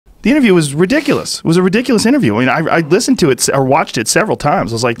The interview was ridiculous. It was a ridiculous interview. I mean, I listened to it or watched it several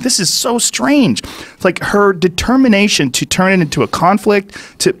times. I was like, this is so strange. It's like her determination to turn it into a conflict.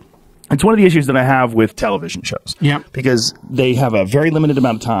 It's one of the issues that I have with television shows. Yeah. Because they have a very limited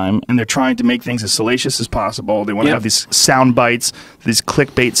amount of time, and they're trying to make things as salacious as possible. They want to have these sound bites, these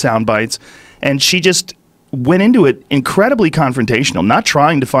clickbait sound bites. And she just went into it incredibly confrontational, not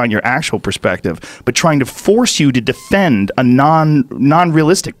trying to find your actual perspective, but trying to force you to defend a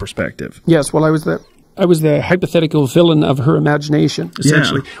non-realistic perspective. Yes, well, I was the hypothetical villain of her imagination,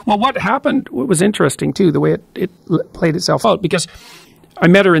 essentially. Yeah. Well, what happened was interesting, too, the way it played itself out, because I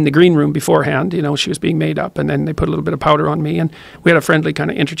met her in the green room beforehand. You know, she was being made up, and then they put a little bit of powder on me, and we had a friendly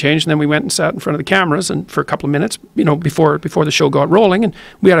kind of interchange, and then we went and sat in front of the cameras and for a couple of minutes, you know, before the show got rolling, and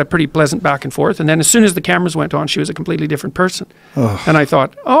we had a pretty pleasant back and forth. And then as soon as the cameras went on, she was a completely different person. And I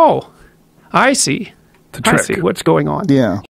thought, oh, I see. I see what's going on. Yeah.